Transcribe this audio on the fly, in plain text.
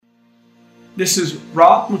This is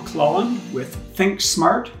Rob McClellan with Think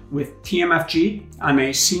Smart with TMFG. I'm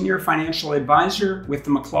a senior financial advisor with the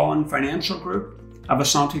McClellan Financial Group of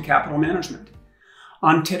Assante Capital Management.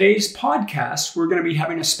 On today's podcast, we're going to be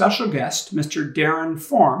having a special guest, Mr. Darren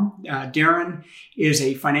Form. Darren is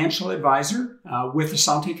a financial advisor with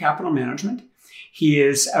Assante Capital Management. He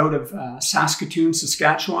is out of Saskatoon,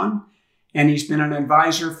 Saskatchewan, and he's been an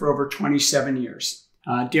advisor for over 27 years.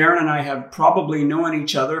 Darren and I have probably known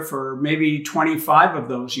each other for maybe 25 of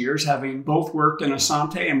those years, having both worked in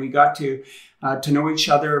Assante, and we got to know each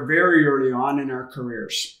other very early on in our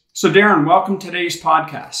careers. So Darren, welcome to today's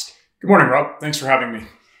podcast. Good morning, Rob. Thanks for having me.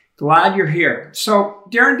 Glad you're here. So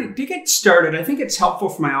Darren, to get started, I think it's helpful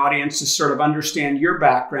for my audience to sort of understand your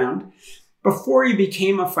background. Before you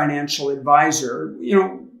became a financial advisor,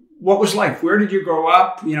 what was life? Where did you grow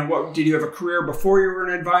up? What did you have a career before you were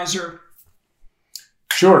an advisor?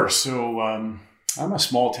 Sure. So I'm a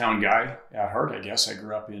small town guy at heart, I guess. I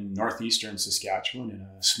grew up in northeastern Saskatchewan in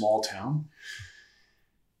a small town.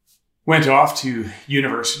 Went off to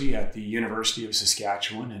university at the University of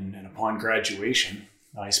Saskatchewan, and upon graduation,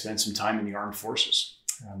 I spent some time in the armed forces.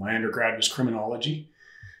 My undergrad was criminology,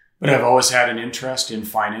 but I've always had an interest in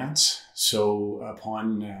finance. So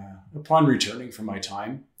upon returning from my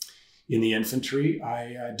time in the infantry,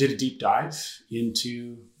 I did a deep dive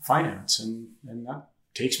into finance, and that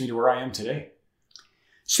takes me to where I am today.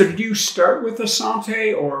 So did you start with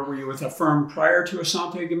Assante, or were you with a firm prior to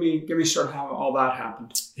Assante? Give me sort of how all that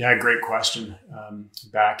happened. Yeah, great question.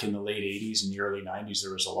 Back in the late 80s and the early 90s,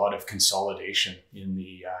 there was a lot of consolidation in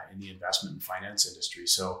the investment and finance industry.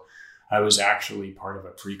 So I was actually part of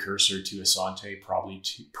a precursor to Assante, probably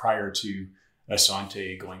prior to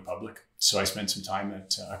Assante going public. So I spent some time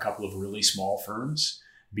at a couple of really small firms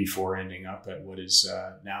before ending up at what is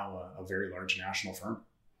now a very large national firm.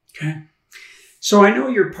 Okay. So I know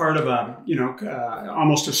you're part of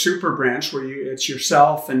almost a super branch where it's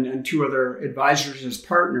yourself and two other advisors as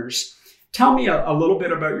partners. Tell me a little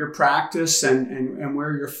bit about your practice and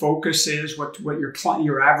where your focus is, what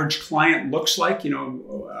your average client looks like.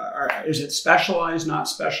 Is it specialized, not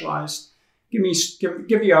specialized? Give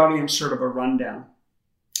the audience sort of a rundown.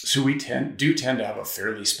 So we tend to have a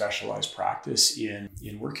fairly specialized practice in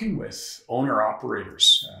working with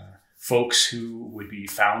owner-operators, folks who would be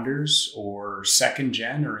founders or second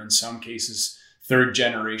gen, or in some cases, third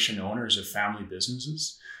generation owners of family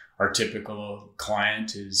businesses. Our typical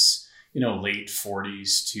client is, late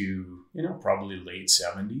 40s to, probably late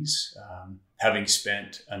 70s, having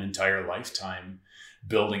spent an entire lifetime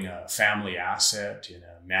building a family asset in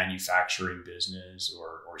a manufacturing business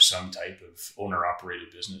or some type of owner-operated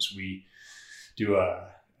business. We do a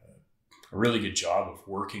really good job of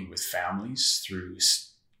working with families through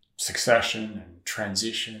succession and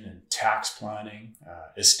transition and tax planning,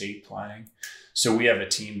 estate planning. So we have a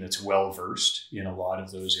team that's well-versed in a lot of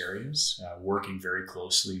those areas, working very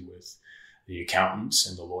closely with the accountants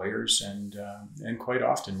and the lawyers, and quite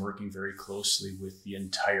often working very closely with the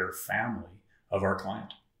entire family of our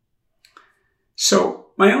client. So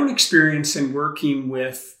my own experience in working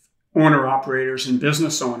with owner-operators and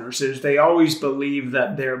business owners is they always believe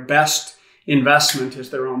that their best investment is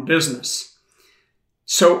their own business.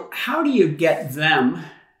 So how do you get them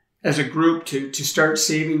as a group to start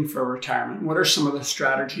saving for retirement? What are some of the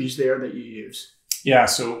strategies there that you use? Yeah,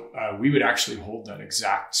 so we would actually hold that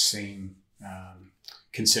exact same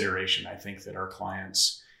consideration. I think that our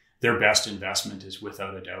clients, their best investment is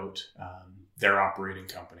without a doubt their operating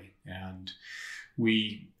company. And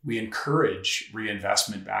we encourage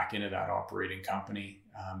reinvestment back into that operating company,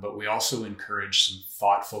 but we also encourage some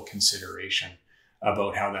thoughtful consideration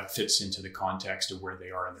about how that fits into the context of where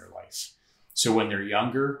they are in their life. So when they're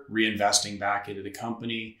younger, reinvesting back into the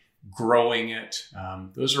company, growing it,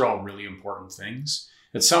 those are all really important things.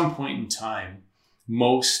 At some point in time,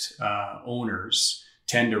 most owners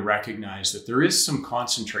tend to recognize that there is some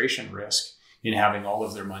concentration risk in having all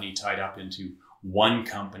of their money tied up into one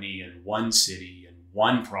company in one city, in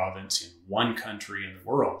one province, in one country in the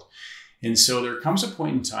world. And so there comes a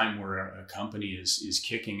point in time where a company is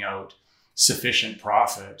kicking out sufficient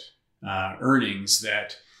profit earnings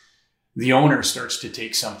that the owner starts to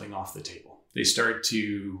take something off the table. They start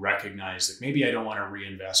to recognize that maybe I don't want to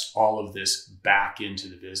reinvest all of this back into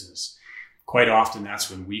the business. Quite often,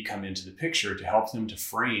 that's when we come into the picture to help them to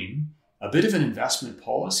frame a bit of an investment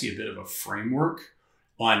policy, a bit of a framework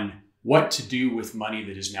on what to do with money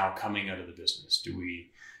that is now coming out of the business. Do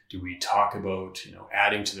we talk about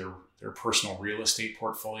adding to their personal real estate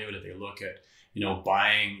portfolio? Do they look at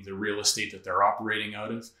buying the real estate that they're operating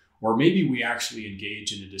out of? Or maybe we actually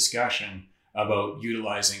engage in a discussion about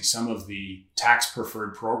utilizing some of the tax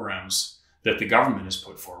preferred programs that the government has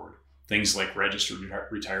put forward. Things like registered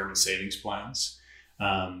retirement savings plans,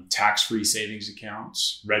 tax-free savings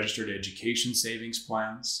accounts, registered education savings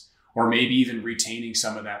plans, or maybe even retaining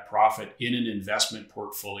some of that profit in an investment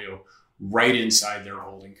portfolio right inside their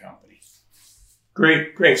holding company.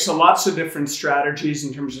 Great. So lots of different strategies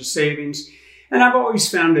in terms of savings. And I've always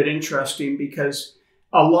found it interesting because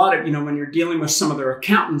a lot of, when you're dealing with some of their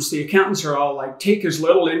accountants, the accountants are all like, take as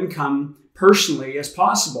little income personally as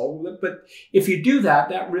possible. But if you do that,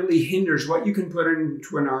 that really hinders what you can put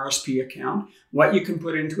into an RSP account, what you can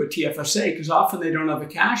put into a TFSA, because often they don't have a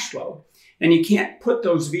cash flow. And you can't put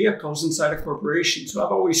those vehicles inside a corporation. So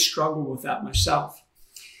I've always struggled with that myself.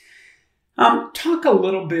 Talk a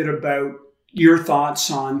little bit about your thoughts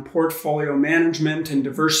on portfolio management and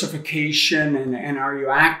diversification, and are you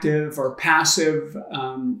active or passive?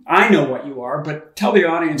 I know what you are, but tell the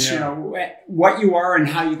audience, what you are and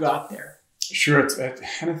how you got there. Sure,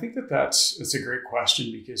 and I think it's a great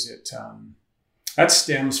question because that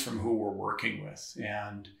stems from who we're working with,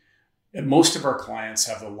 and most of our clients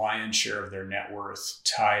have the lion's share of their net worth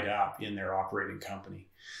tied up in their operating company.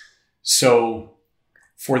 So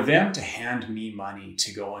for them to hand me money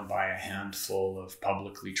to go and buy a handful of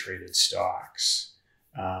publicly traded stocks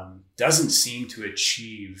doesn't seem to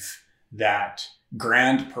achieve that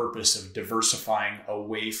grand purpose of diversifying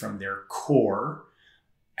away from their core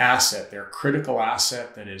asset, their critical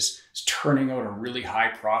asset that is turning out a really high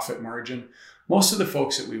profit margin. Most of the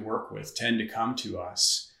folks that we work with tend to come to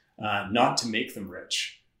us not to make them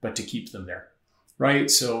rich, but to keep them there,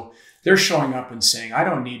 right? So they're showing up and saying, I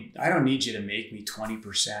don't need you to make me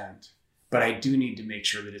 20%, but I do need to make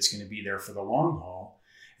sure that it's going to be there for the long haul.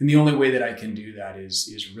 And the only way that I can do that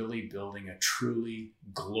is really building a truly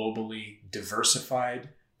globally diversified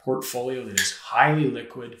portfolio that is highly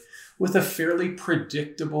liquid with a fairly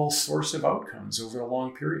predictable source of outcomes over a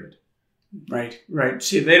long period. Right.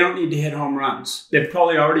 See, they don't need to hit home runs. They've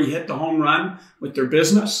probably already hit the home run with their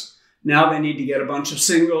business. Now they need to get a bunch of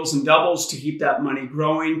singles and doubles to keep that money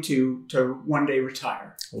growing to one day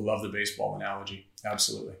retire. I love the baseball analogy.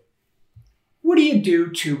 Absolutely. What do you do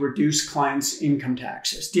to reduce clients' income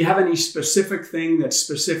taxes? Do you have any specific thing that's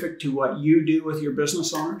specific to what you do with your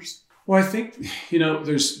business owners? Well, I think,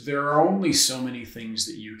 there are only so many things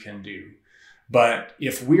that you can do. But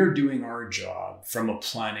if we're doing our job from a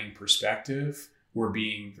planning perspective, we're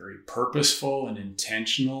being very purposeful and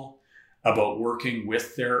intentional about working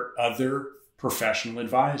with their other professional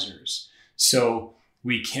advisors. So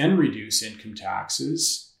we can reduce income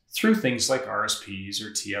taxes through things like RSPs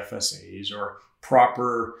or TFSAs or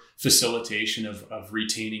proper facilitation of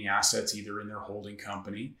retaining assets either in their holding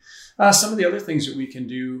company. Some of the other things that we can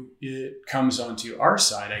do, it comes onto our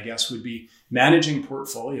side, I guess, would be managing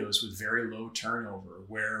portfolios with very low turnover,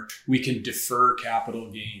 where we can defer capital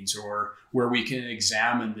gains or where we can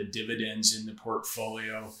examine the dividends in the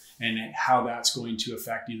portfolio and how that's going to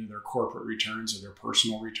affect either their corporate returns or their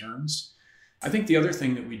personal returns. I think the other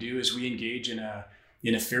thing that we do is we engage in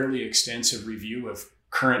a fairly extensive review of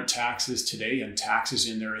current taxes today and taxes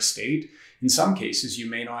in their estate. In some cases, you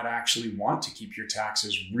may not actually want to keep your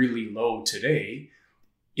taxes really low today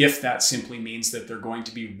if that simply means that they're going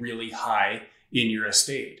to be really high in your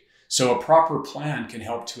estate. So a proper plan can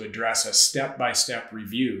help to address a step-by-step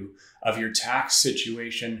review of your tax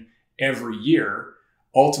situation every year,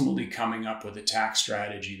 ultimately coming up with a tax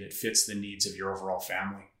strategy that fits the needs of your overall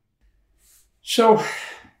family. So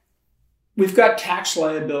we've got tax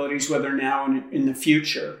liabilities, whether now and in the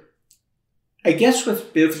future. I guess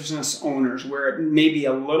with business owners, where it may be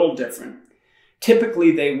a little different,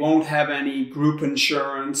 typically they won't have any group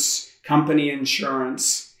insurance, company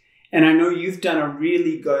insurance. And I know you've done a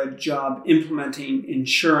really good job implementing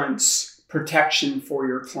insurance protection for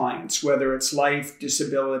your clients, whether it's life,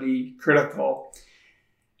 disability, critical.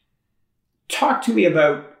 Talk to me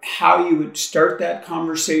about how you would start that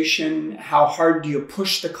conversation. How hard do you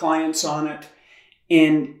push the clients on it?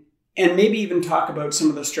 And maybe even talk about some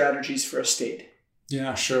of the strategies for estate.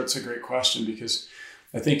 Yeah, sure. It's a great question because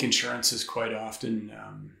I think insurance is quite often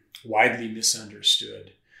widely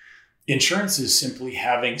misunderstood. Insurance is simply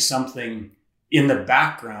having something in the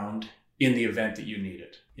background in the event that you need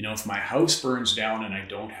it. If my house burns down and I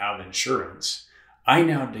don't have insurance, I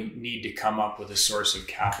now need to come up with a source of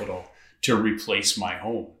capital to replace my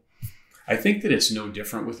home. I think that it's no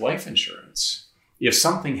different with life insurance. If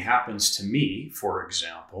something happens to me, for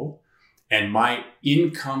example, and my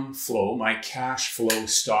income flow, my cash flow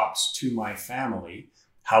stops to my family,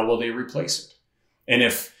 how will they replace it? And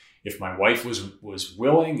if my wife was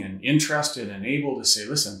willing and interested and able to say,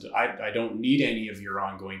 listen, I don't need any of your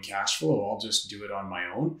ongoing cash flow, I'll just do it on my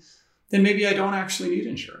own, then maybe I don't actually need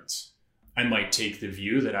insurance. I might take the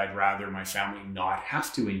view that I'd rather my family not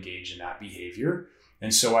have to engage in that behavior.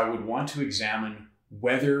 And so I would want to examine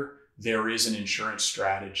whether there is an insurance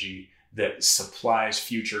strategy that supplies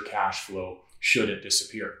future cash flow should it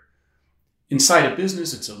disappear. Inside a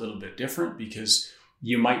business, it's a little bit different because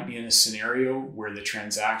you might be in a scenario where the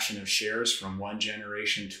transaction of shares from one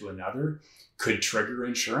generation to another could trigger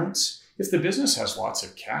insurance. If the business has lots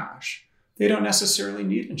of cash, they don't necessarily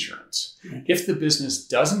need insurance. If the business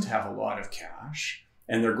doesn't have a lot of cash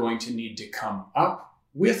and they're going to need to come up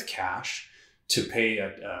with cash to pay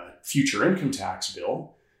a future income tax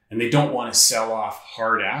bill, and they don't want to sell off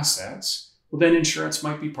hard assets, well, then insurance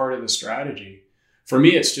might be part of the strategy. For me,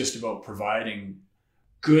 it's just about providing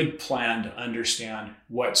good plan to understand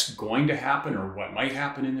what's going to happen or what might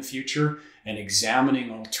happen in the future and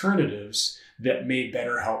examining alternatives that may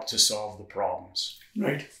better help to solve the problems.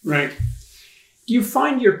 Right. Do you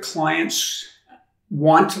find your clients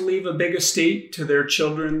want to leave a big estate to their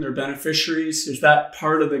children, their beneficiaries? Is that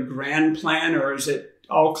part of the grand plan, or is it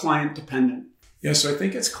all client dependent? Yeah, so I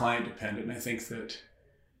think it's client dependent. I think that,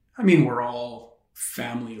 we're all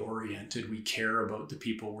family oriented. We care about the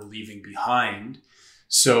people we're leaving behind.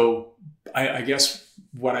 So I guess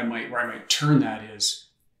where I might turn that is,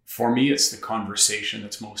 for me, it's the conversation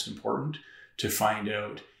that's most important to find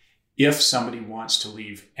out if somebody wants to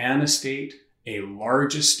leave an estate, a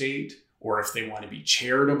large estate, or if they want to be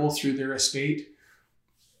charitable through their estate.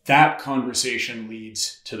 That conversation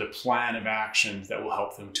leads to the plan of action that will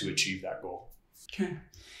help them to achieve that goal. Okay.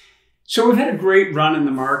 So we've had a great run in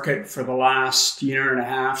the market for the last year and a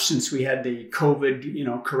half since we had the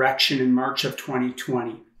COVID, correction in March of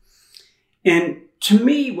 2020. And to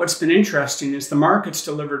me, what's been interesting is the market's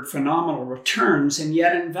delivered phenomenal returns, and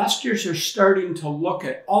yet investors are starting to look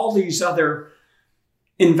at all these other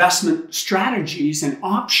investment strategies and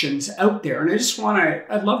options out there. And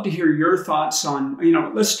I'd love to hear your thoughts on,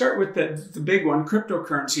 let's start with the big one,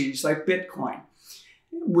 cryptocurrencies like Bitcoin.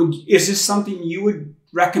 Is this something you would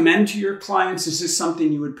recommend to your clients? Is this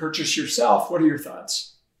something you would purchase yourself? What are your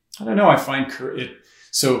thoughts? I don't know. I find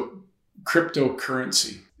so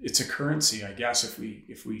cryptocurrency, it's a currency, I guess,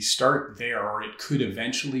 if we start there, or it could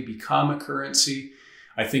eventually become a currency.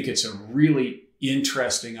 I think it's a really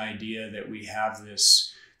interesting idea that we have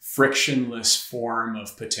this frictionless form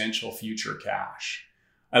of potential future cash.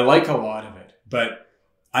 I like a lot of it, but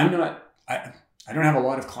I don't have a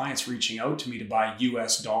lot of clients reaching out to me to buy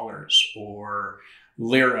US dollars or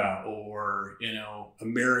lira or,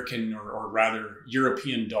 American or rather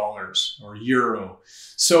European dollars or euro.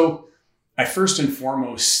 So I first and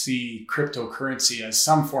foremost see cryptocurrency as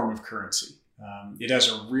some form of currency.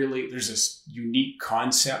 There's this unique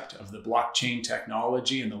concept of the blockchain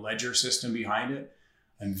technology and the ledger system behind it.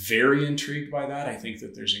 I'm very intrigued by that. I think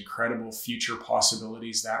that there's incredible future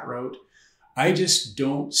possibilities that route. I just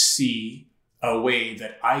don't see a way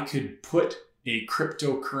that I could put a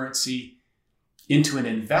cryptocurrency into an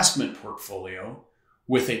investment portfolio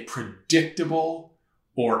with a predictable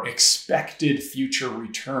or expected future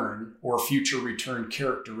return or future return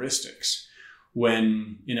characteristics.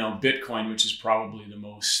 When, Bitcoin, which is probably the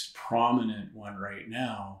most prominent one right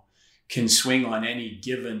now, can swing on any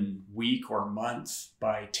given week or month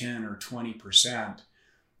by 10 or 20%.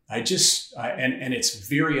 And it's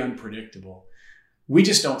very unpredictable. We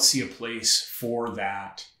just don't see a place for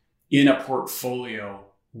that in a portfolio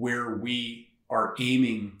where we are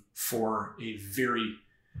aiming for a very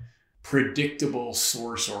predictable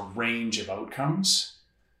source or range of outcomes.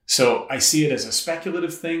 So I see it as a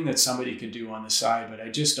speculative thing that somebody could do on the side, but I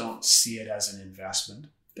just don't see it as an investment.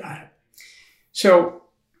 Got it. So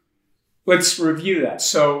let's review that.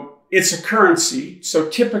 So it's a currency. So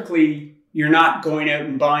typically you're not going out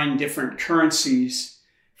and buying different currencies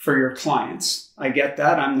for your clients. I get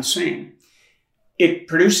that. I'm the same. It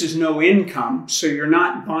produces no income. So you're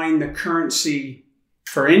not buying the currency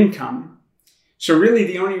for income. So really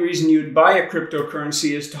the only reason you would buy a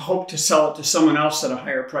cryptocurrency is to hope to sell it to someone else at a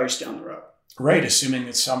higher price down the road. Right, assuming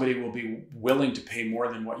that somebody will be willing to pay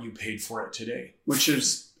more than what you paid for it today. Which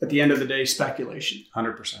is, at the end of the day, speculation.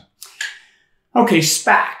 100%. Okay,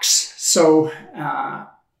 SPACs. So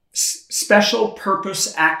special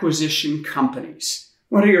purpose acquisition companies.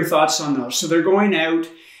 What are your thoughts on those? So they're going out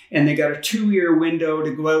and they got a 2-year window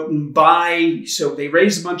to go out and buy. So they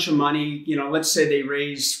raise a bunch of money. Let's say they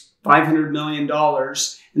raise $500 million,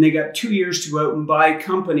 and they got 2 years to go out and buy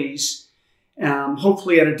companies,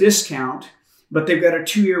 hopefully at a discount, but they've got a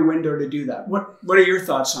 2-year window to do that. What are your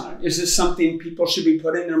thoughts on it? Is this something people should be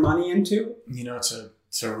putting their money into?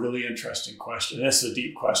 It's a really interesting question. This is a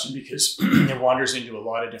deep question because it wanders into a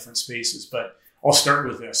lot of different spaces, but I'll start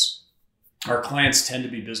with this. Our clients tend to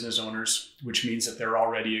be business owners, which means that they're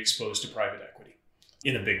already exposed to private equity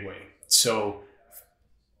in a big way. So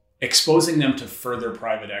exposing them to further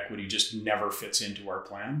private equity just never fits into our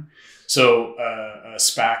plan. So a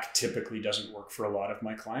SPAC typically doesn't work for a lot of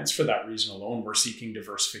my clients. For that reason alone, we're seeking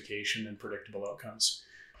diversification and predictable outcomes.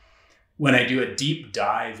 When I do a deep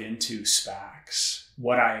dive into SPACs,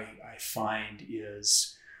 what I find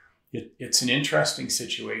is it's an interesting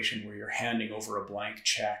situation where you're handing over a blank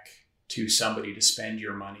check to somebody to spend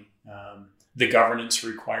your money. The governance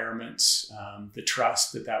requirements, the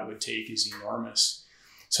trust that would take is enormous.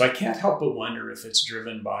 So I can't help but wonder if it's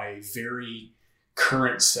driven by a very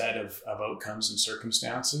current set of outcomes and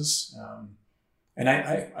circumstances. And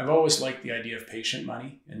I've always liked the idea of patient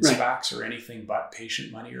money, and right. SPACs are anything but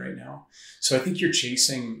patient money right now. So I think you're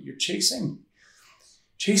chasing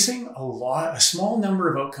a small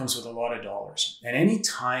number of outcomes with a lot of dollars. And any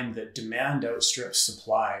time that demand outstrips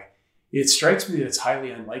supply, it strikes me that it's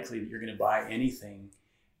highly unlikely that you're going to buy anything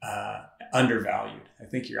undervalued. I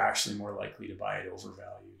think you're actually more likely to buy it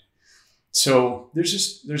overvalued. So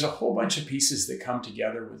there's a whole bunch of pieces that come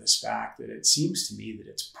together with a SPAC that it seems to me that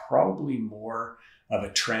it's probably more of a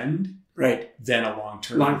trend, right, than a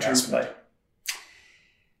long-term investment. Play.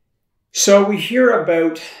 So we hear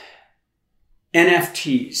about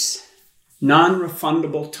NFTs,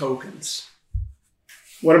 non-refundable tokens.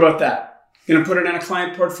 What about that? Going to put it in a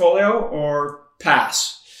client portfolio or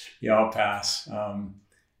pass? Yeah, I'll pass.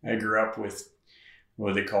 I grew up with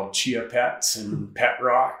what they call chia pets and pet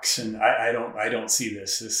rocks, and I don't see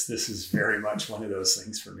this. This is very much one of those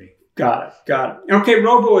things for me. Got it. Okay,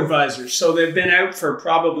 robo-advisors. So they've been out for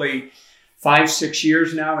probably 5-6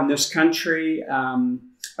 years now in this country.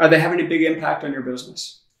 Are they having a big impact on your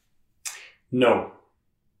business? No.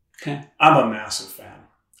 Okay. I'm a massive fan.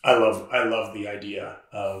 I love the idea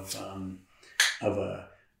of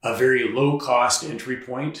a very low cost entry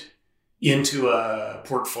point into a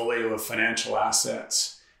portfolio of financial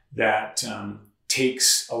assets that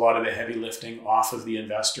takes a lot of the heavy lifting off of the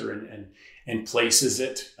investor and places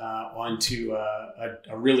it onto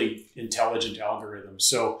a really intelligent algorithm.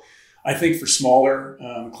 So I think for smaller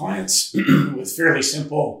clients with fairly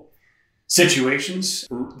simple situations,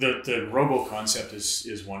 the robo concept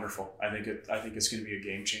is wonderful. I think it's going to be a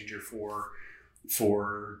game changer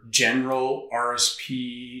for general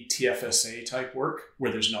RSP, TFSA type work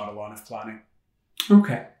where there's not a lot of planning.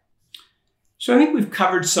 Okay. So I think we've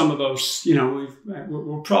covered some of those.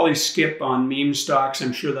 We'll probably skip on meme stocks.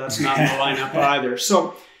 I'm sure that's not in the lineup either.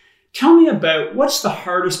 So tell me about what's the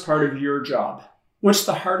hardest part of your job? What's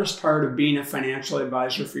the hardest part of being a financial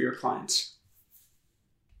advisor for your clients?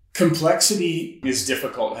 Complexity is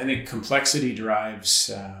difficult. I think complexity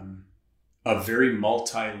drives a very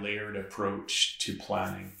multi-layered approach to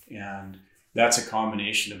planning. And that's a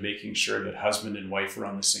combination of making sure that husband and wife are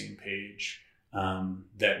on the same page,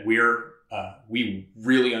 that we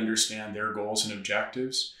really understand their goals and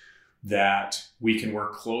objectives, that we can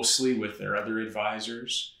work closely with their other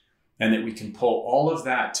advisors, and that we can pull all of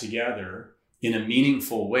that together in a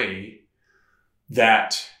meaningful way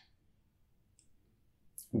that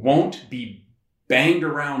won't be banged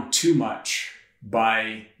around too much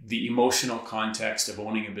by the emotional context of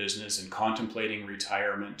owning a business and contemplating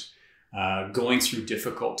retirement, going through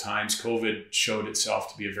difficult times. COVID showed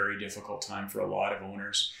itself to be a very difficult time for a lot of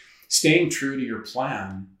owners. Staying true to your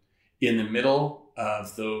plan in the middle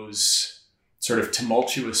of those sort of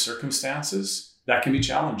tumultuous circumstances, that can be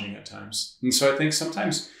challenging at times. And so I think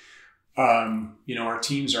sometimes our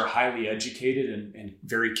teams are highly educated and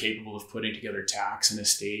very capable of putting together tax and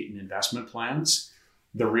estate and investment plans.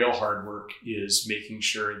 The real hard work is making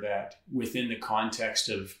sure that within the context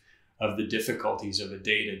of the difficulties of a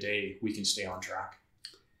day-to-day, we can stay on track.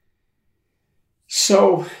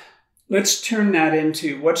 So let's turn that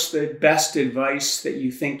into what's the best advice that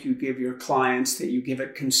you think you give your clients, that you give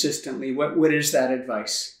it consistently. What is that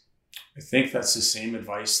advice? I think that's the same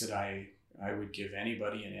advice that I would give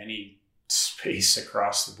anybody in any space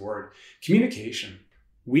across the board. Communication.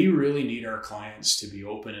 We really need our clients to be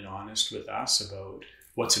open and honest with us about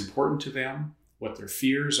what's important to them, what their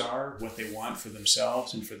fears are, what they want for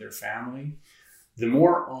themselves and for their family. The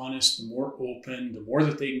more honest, the more open, the more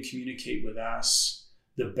that they can communicate with us,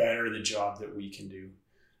 the better the job that we can do.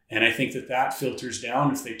 And I think that filters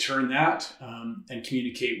down. If they turn that and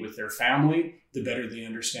communicate with their family, the better they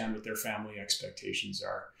understand what their family expectations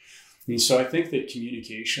are. And so I think that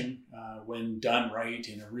communication, when done right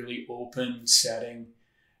in a really open setting,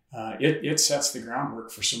 it sets the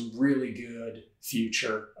groundwork for some really good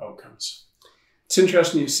future outcomes. It's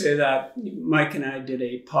interesting you say that. Mike and I did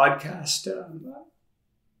a podcast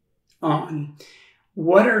on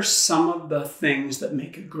what are some of the things that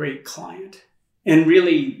make a great client? And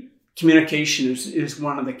really, communication is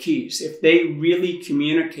one of the keys. If they really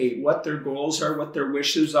communicate what their goals are, what their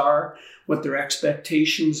wishes are, what their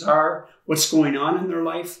expectations are, what's going on in their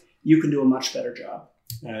life, you can do a much better job.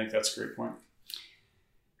 I think that's a great point.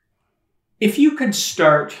 If you could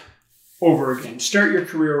start over again, start your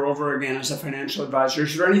career over again as a financial advisor,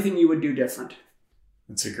 is there anything you would do different?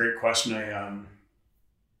 That's a great question. I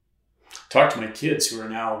talk to my kids who are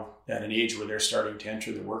now at an age where they're starting to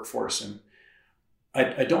enter the workforce, and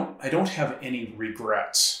I don't have any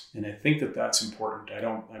regrets, and I think that that's important.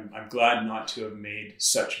 I'm glad not to have made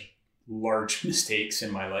such large mistakes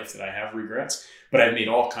in my life that I have regrets, but I've made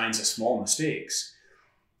all kinds of small mistakes.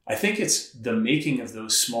 I think it's the making of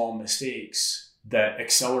those small mistakes that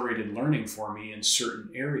accelerated learning for me in certain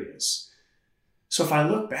areas. So if I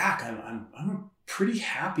look back, I'm pretty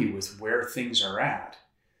happy with where things are at.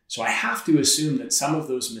 So I have to assume that some of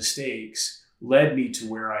those mistakes led me to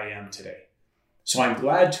where I am today. So I'm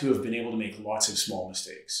glad to have been able to make lots of small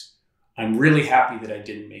mistakes. I'm really happy that I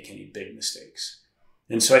didn't make any big mistakes.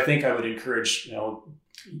 And so I think I would encourage,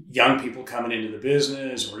 young people coming into the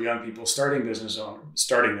business or young people starting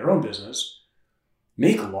their own business,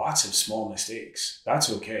 make lots of small mistakes.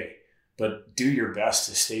 That's okay. But do your best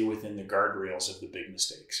to stay within the guardrails of the big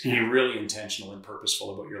mistakes. Be really intentional and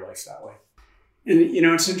purposeful about your life that way. And,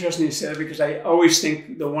 it's interesting you say that, because I always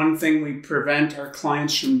think the one thing we prevent our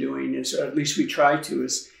clients from doing is, or at least we try to,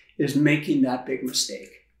 is making that big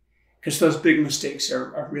mistake. Because those big mistakes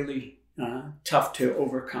are really tough to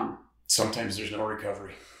overcome. Sometimes there's no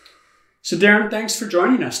recovery. So Darren, thanks for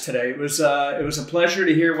joining us today. It was a pleasure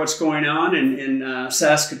to hear what's going on in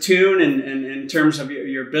Saskatoon and in terms of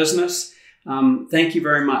your business. Thank you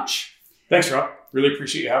very much. Thanks, Rob. Really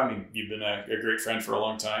appreciate you having me. You've been a great friend for a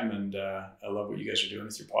long time, and I love what you guys are doing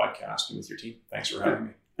with your podcast and with your team. Thanks for having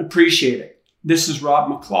me. Appreciate it. This is Rob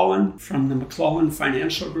McClellan from the McClellan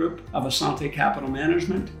Financial Group of Asante Capital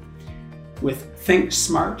Management with Think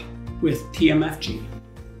Smart with TMFG.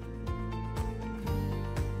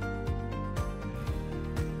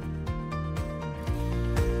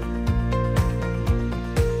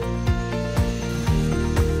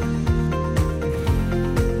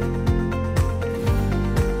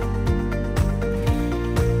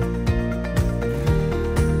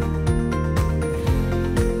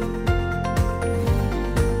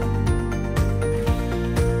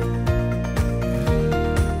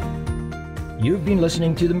 You've been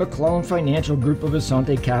listening to the McClellan Financial Group of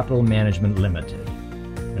Asante Capital Management Limited.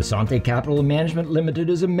 Asante Capital Management Limited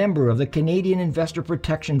is a member of the Canadian Investor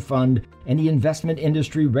Protection Fund and the Investment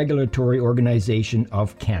Industry Regulatory Organization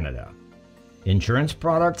of Canada. Insurance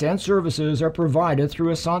products and services are provided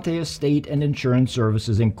through Asante Estate and Insurance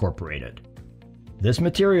Services Incorporated. This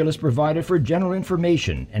material is provided for general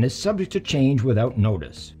information and is subject to change without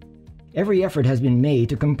notice. Every effort has been made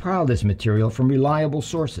to compile this material from reliable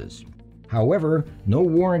sources. However, no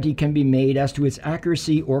warranty can be made as to its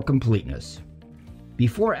accuracy or completeness.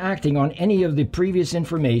 Before acting on any of the previous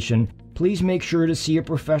information, please make sure to see a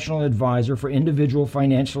professional advisor for individual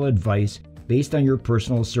financial advice based on your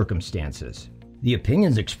personal circumstances. The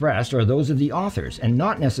opinions expressed are those of the authors and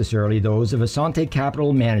not necessarily those of Asante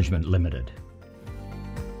Capital Management Limited.